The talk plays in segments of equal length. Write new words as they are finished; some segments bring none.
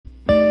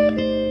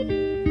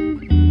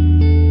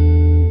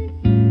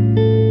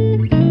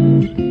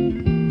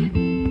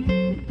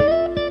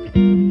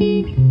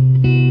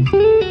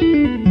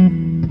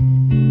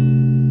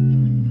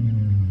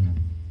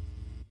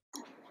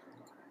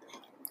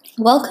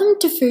Welcome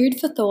to Food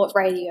for Thought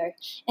Radio,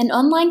 an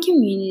online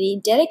community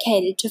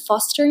dedicated to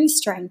fostering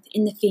strength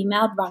in the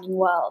female running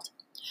world.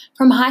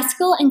 From high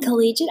school and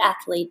collegiate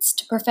athletes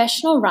to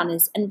professional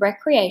runners and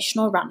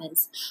recreational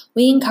runners,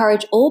 we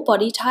encourage all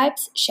body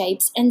types,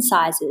 shapes, and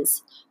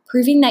sizes,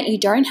 proving that you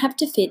don't have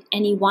to fit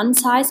any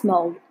one-size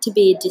mold to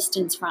be a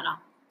distance runner.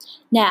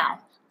 Now,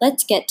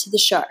 let's get to the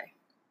show.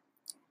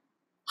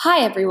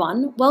 Hi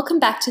everyone, welcome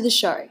back to the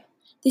show.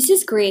 This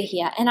is Greer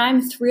here, and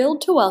I'm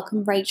thrilled to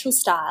welcome Rachel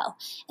Steil,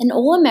 an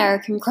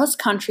All-American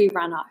cross-country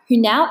runner who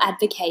now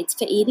advocates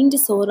for eating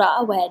disorder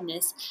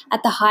awareness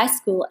at the high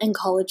school and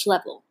college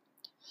level.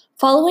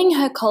 Following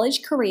her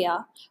college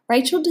career,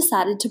 Rachel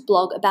decided to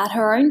blog about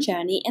her own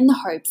journey in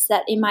the hopes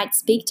that it might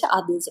speak to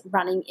others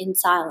running in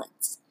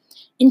silence.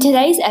 In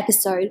today's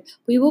episode,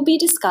 we will be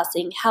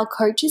discussing how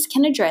coaches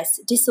can address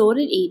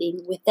disordered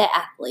eating with their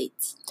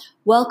athletes.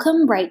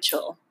 Welcome,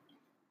 Rachel.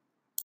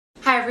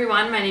 Hi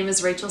everyone, my name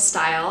is Rachel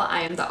Steil.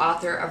 I am the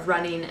author of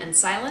Running in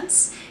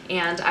Silence,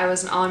 and I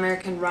was an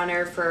All-American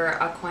runner for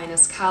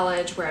Aquinas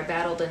College where I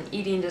battled an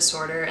eating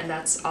disorder, and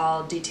that's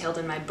all detailed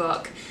in my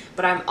book.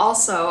 But I'm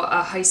also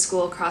a high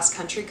school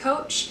cross-country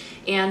coach,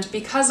 and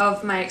because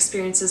of my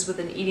experiences with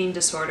an eating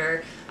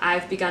disorder,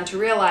 I've begun to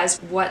realize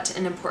what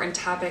an important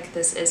topic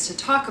this is to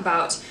talk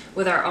about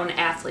with our own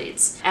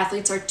athletes.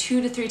 Athletes are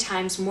 2 to 3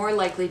 times more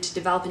likely to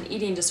develop an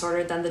eating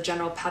disorder than the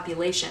general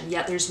population,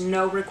 yet there's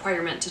no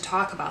requirement to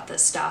talk about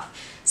this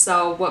stuff.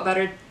 So what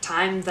better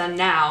time than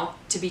now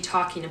to be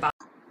talking about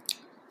it?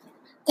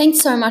 Thanks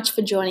so much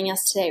for joining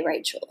us today,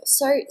 Rachel.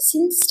 So,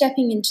 since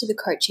stepping into the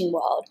coaching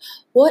world,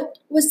 what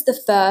was the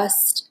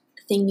first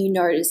thing you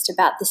noticed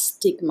about the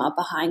stigma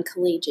behind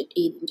collegiate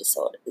eating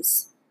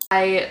disorders?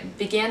 I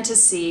began to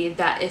see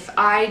that if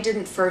I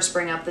didn't first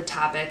bring up the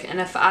topic and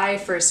if I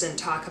first didn't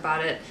talk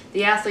about it,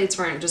 the athletes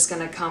weren't just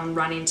going to come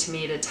running to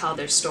me to tell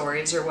their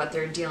stories or what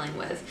they're dealing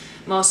with.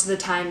 Most of the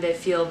time they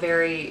feel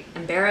very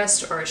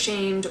embarrassed or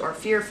ashamed or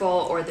fearful,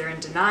 or they're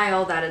in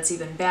denial that it's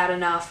even bad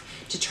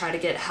enough to try to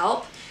get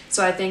help.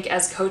 So I think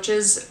as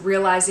coaches,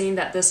 realizing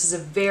that this is a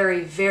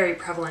very, very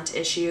prevalent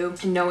issue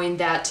and knowing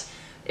that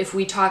if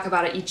we talk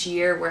about it each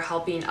year, we're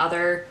helping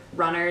other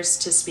runners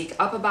to speak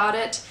up about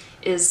it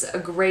is a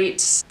great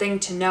thing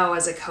to know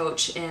as a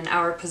coach in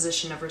our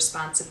position of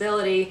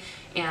responsibility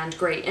and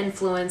great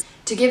influence.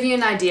 To give you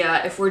an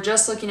idea, if we're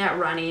just looking at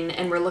running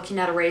and we're looking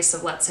at a race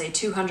of, let's say,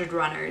 200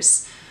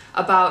 runners,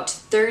 about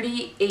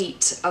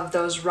 38 of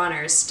those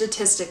runners,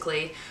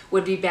 statistically,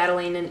 would be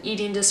battling an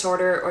eating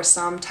disorder or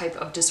some type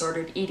of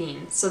disordered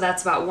eating. So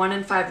that's about 1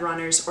 in 5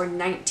 runners, or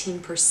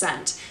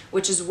 19%,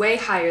 which is way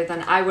higher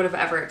than I would have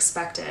ever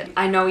expected.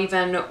 I know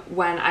even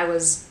when I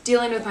was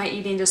dealing with my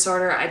eating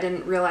disorder, I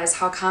didn't realize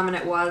how common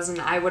it was, and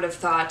I would have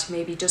thought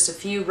maybe just a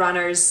few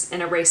runners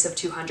in a race of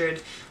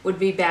 200 would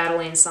be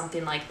battling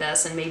something like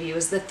this, and maybe it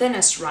was the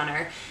thinnest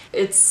runner.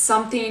 It's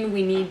something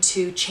we need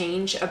to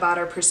change about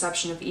our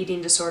perception of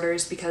eating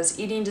disorders, because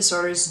eating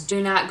disorders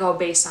do not go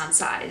based on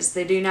size.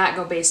 They do not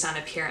go based on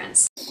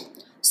appearance.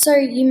 So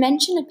you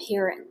mentioned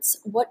appearance.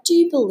 What do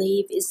you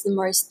believe is the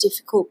most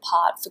difficult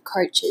part for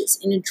coaches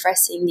in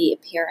addressing the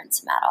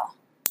appearance matter?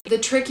 The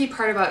tricky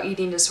part about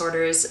eating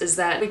disorders is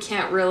that we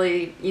can't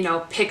really,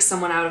 pick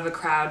someone out of a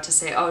crowd to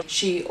say, oh,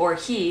 she or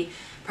he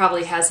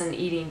probably has an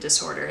eating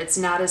disorder. It's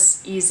not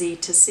as easy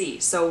to see.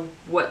 So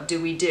what do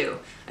we do?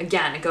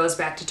 Again, it goes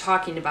back to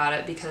talking about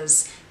it,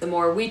 because the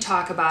more we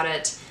talk about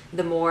it,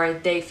 the more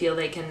they feel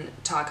they can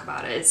talk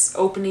about it. It's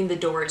opening the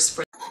doors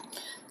for.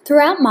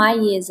 Throughout my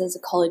years as a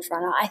college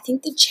runner, I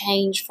think the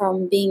change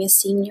from being a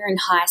senior in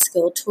high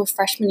school to a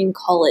freshman in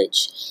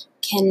college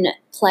can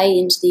play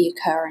into the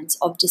occurrence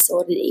of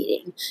disordered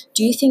eating.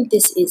 Do you think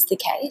this is the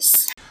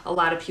case? A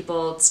lot of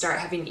people start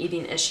having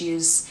eating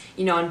issues,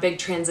 in big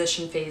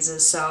transition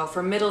phases. So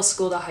from middle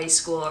school to high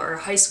school, or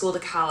high school to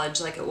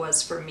college, like it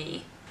was for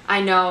me. I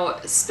know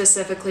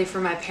specifically for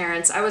my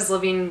parents, I was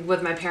living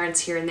with my parents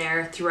here and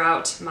there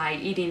throughout my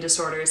eating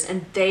disorders,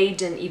 and they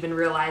didn't even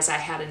realize I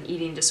had an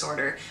eating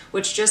disorder,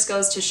 which just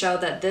goes to show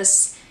that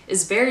this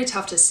is very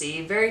tough to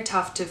see, very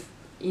tough to,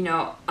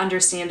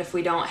 understand if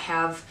we don't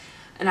have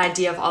an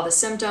idea of all the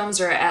symptoms,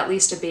 or at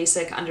least a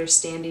basic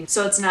understanding.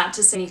 So it's not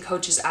to say any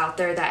coaches out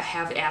there that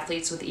have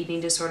athletes with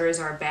eating disorders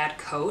are a bad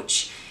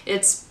coach.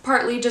 It's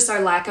partly just our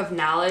lack of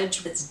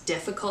knowledge. It's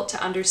difficult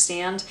to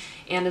understand,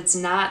 and it's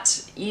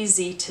not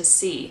easy to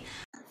see.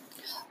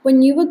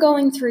 When you were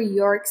going through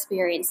your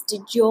experience,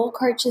 did your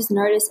coaches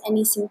notice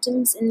any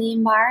symptoms in the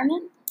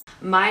environment?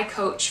 My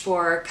coach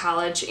for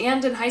college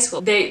and in high school,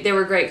 they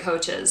were great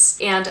coaches,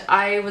 and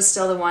I was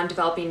still the one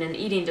developing an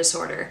eating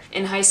disorder.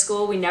 In high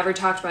school, we never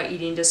talked about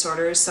eating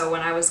disorders, so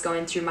when I was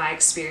going through my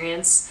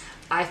experience,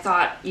 I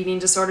thought eating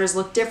disorders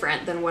looked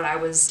different than what I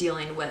was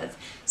dealing with.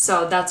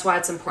 So that's why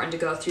it's important to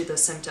go through the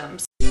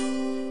symptoms.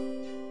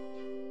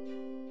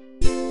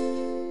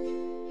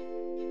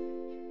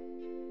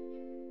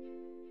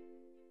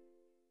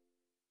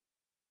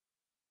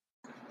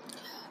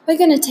 We're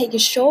going to take a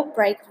short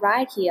break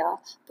right here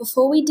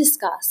before we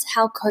discuss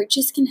how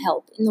coaches can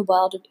help in the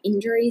world of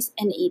injuries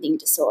and eating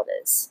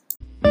disorders.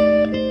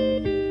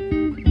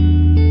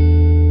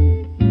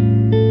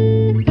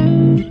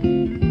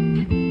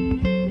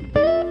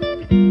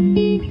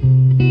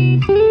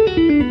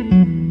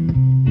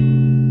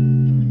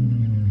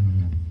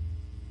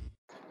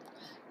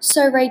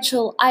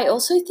 Rachel, I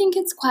also think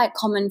it's quite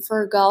common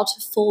for a girl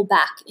to fall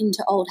back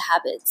into old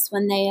habits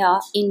when they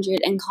are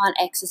injured and can't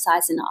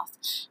exercise enough.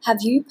 Have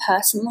you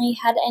personally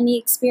had any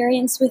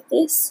experience with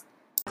this?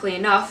 Luckily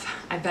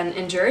enough, I've been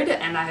injured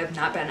and I have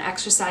not been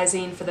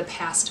exercising for the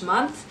past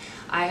month.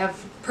 I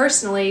have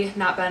personally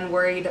not been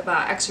worried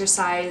about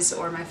exercise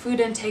or my food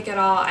intake at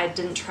all. I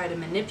didn't try to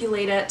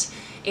manipulate it.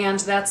 And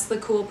that's the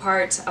cool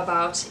part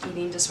about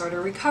eating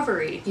disorder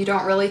recovery. You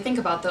don't really think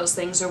about those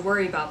things or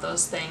worry about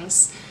those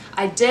things.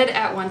 I did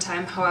at one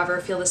time,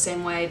 however, feel the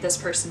same way this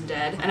person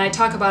did, and I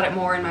talk about it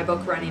more in my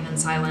book, Running in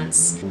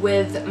Silence.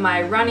 With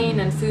my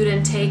running and food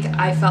intake,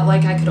 I felt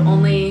like I could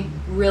only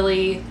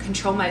really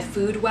control my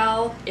food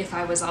well if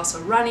I was also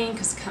running,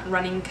 because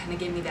running kind of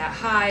gave me that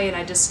high, and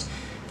I just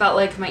felt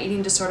like my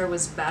eating disorder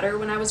was better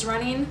when I was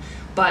running.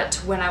 But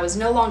when I was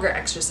no longer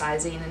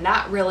exercising and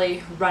not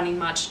really running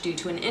much due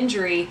to an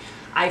injury,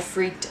 I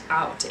freaked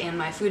out and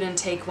my food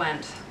intake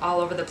went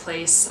all over the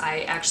place.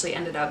 I actually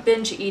ended up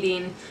binge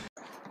eating.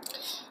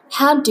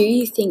 How do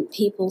you think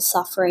people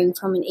suffering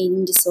from an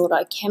eating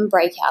disorder can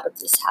break out of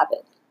this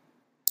habit?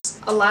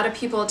 A lot of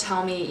people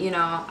tell me,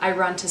 I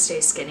run to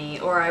stay skinny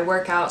or I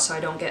work out so I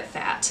don't get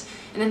fat.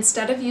 And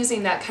instead of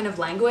using that kind of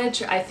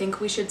language, I think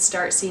we should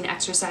start seeing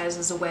exercise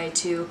as a way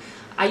to,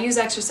 I use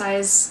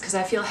exercise because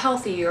I feel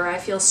healthy or I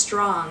feel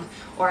strong,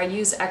 or I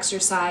use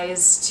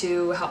exercise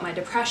to help my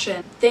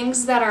depression.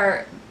 Things that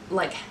are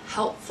like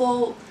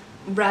helpful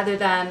rather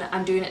than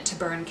I'm doing it to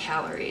burn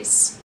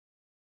calories.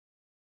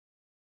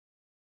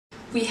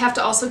 We have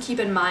to also keep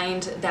in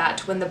mind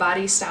that when the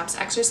body stops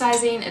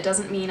exercising, it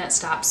doesn't mean it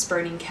stops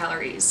burning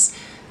calories.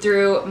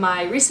 Through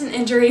my recent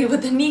injury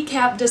with the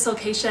kneecap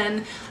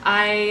dislocation,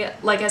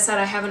 like I said,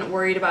 I haven't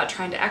worried about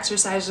trying to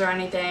exercise or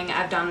anything.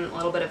 I've done a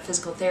little bit of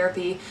physical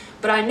therapy,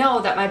 but I know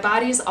that my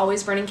body's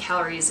always burning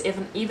calories.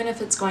 Even if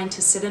it's going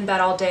to sit in bed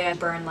all day, I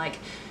burn like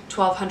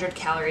 1,200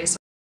 calories.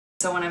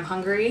 So when I'm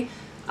hungry,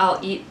 I'll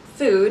eat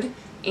food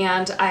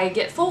and I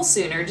get full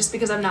sooner just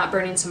because I'm not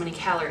burning so many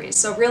calories.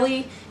 So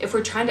really, if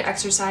we're trying to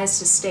exercise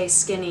to stay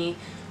skinny,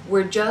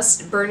 we're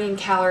just burning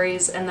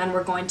calories and then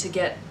we're going to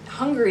get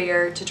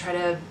hungrier to try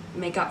to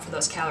make up for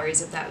those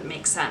calories, if that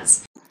makes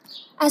sense.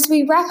 As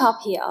we wrap up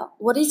here,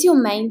 what is your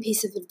main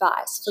piece of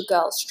advice for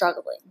girls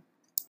struggling?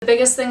 The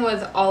biggest thing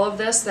with all of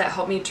this that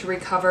helped me to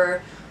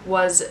recover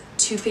was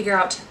to figure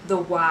out the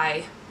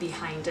why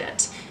behind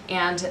it.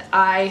 And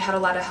I had a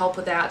lot of help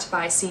with that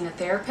by seeing a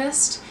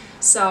therapist.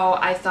 So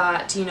I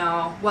thought,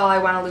 well, I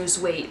want to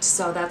lose weight,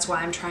 so that's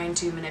why I'm trying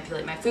to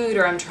manipulate my food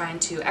or I'm trying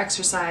to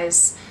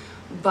exercise.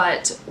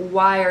 But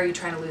why are you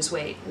trying to lose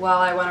weight? Well,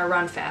 I want to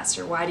run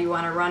faster. Why do you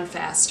want to run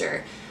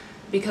faster?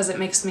 Because it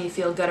makes me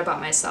feel good about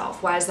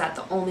myself. Why is that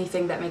the only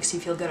thing that makes you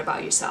feel good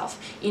about yourself?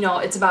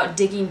 It's about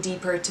digging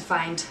deeper to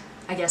find,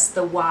 I guess,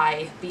 the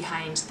why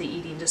behind the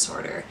eating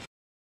disorder.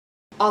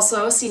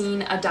 Also,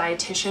 seeing a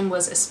dietitian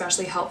was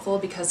especially helpful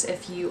because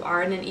if you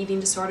are in an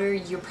eating disorder,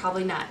 you're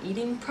probably not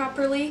eating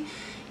properly,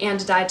 and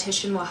a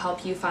dietitian will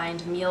help you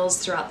find meals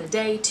throughout the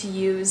day to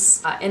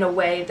use in a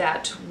way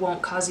that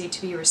won't cause you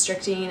to be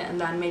restricting and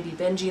then maybe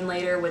binging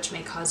later, which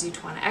may cause you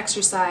to want to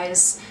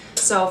exercise.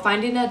 So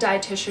finding a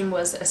dietitian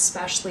was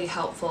especially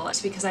helpful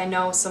because I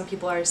know some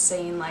people are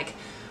saying like,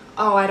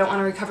 oh, I don't want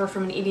to recover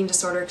from an eating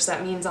disorder because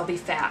that means I'll be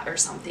fat or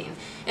something.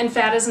 And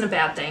fat isn't a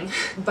bad thing,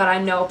 but I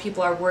know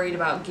people are worried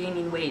about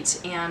gaining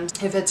weight, and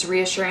if it's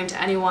reassuring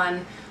to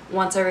anyone,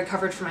 once I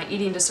recovered from my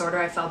eating disorder,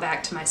 I fell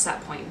back to my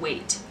set point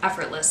weight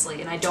effortlessly,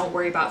 and I don't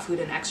worry about food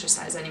and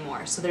exercise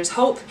anymore. So there's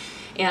hope,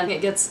 and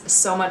it gets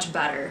so much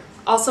better.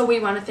 Also, we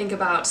want to think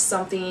about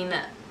something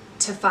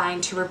to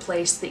find to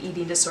replace the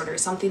eating disorder,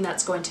 something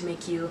that's going to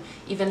make you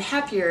even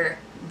happier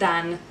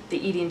than the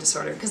eating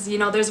disorder, because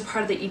there's a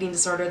part of the eating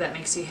disorder that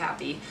makes you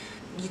happy.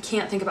 You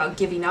can't think about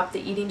giving up the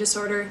eating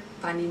disorder,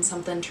 finding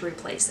something to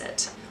replace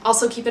it.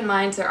 Also keep in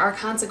mind there are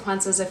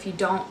consequences if you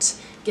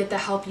don't get the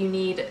help you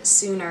need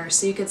sooner.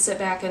 So you could sit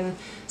back and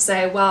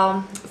say,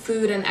 well,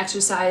 food and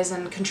exercise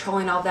and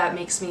controlling all that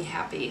makes me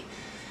happy.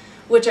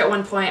 Which at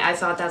one point I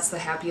thought that's the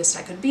happiest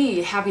I could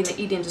be. Having the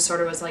eating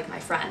disorder was like my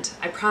friend.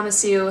 I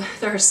promise you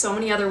there are so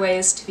many other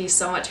ways to be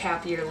so much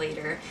happier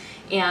later.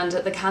 And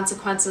the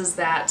consequences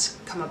that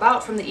come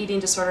about from the eating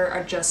disorder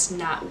are just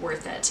not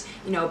worth it.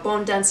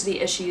 Bone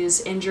density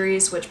issues,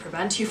 injuries which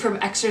prevent you from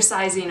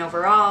exercising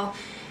overall,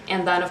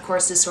 and then of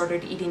course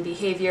disordered eating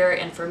behavior.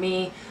 And for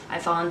me, I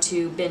fell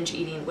into binge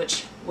eating,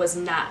 which was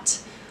not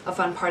a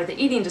fun part of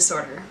the eating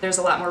disorder. There's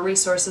a lot more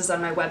resources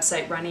on my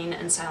website,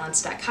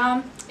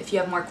 runninginsilence.com. If you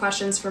have more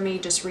questions for me,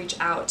 just reach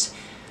out,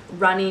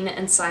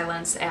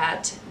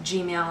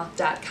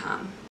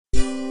 runninginsilence@gmail.com.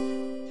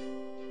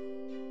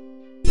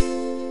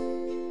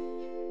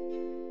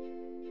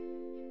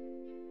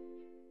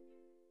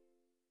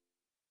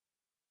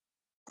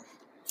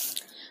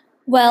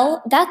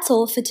 Well, that's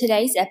all for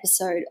today's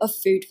episode of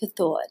Food for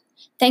Thought.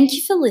 Thank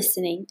you for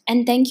listening,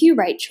 and thank you,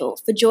 Rachel,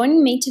 for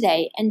joining me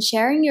today and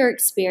sharing your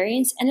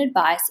experience and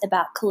advice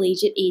about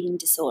collegiate eating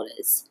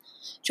disorders.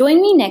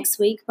 Join me next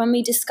week when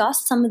we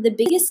discuss some of the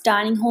biggest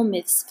dining hall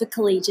myths for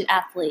collegiate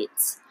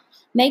athletes.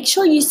 Make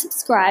sure you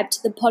subscribe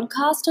to the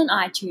podcast on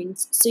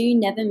iTunes so you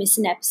never miss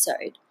an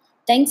episode.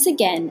 Thanks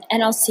again,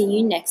 and I'll see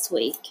you next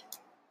week.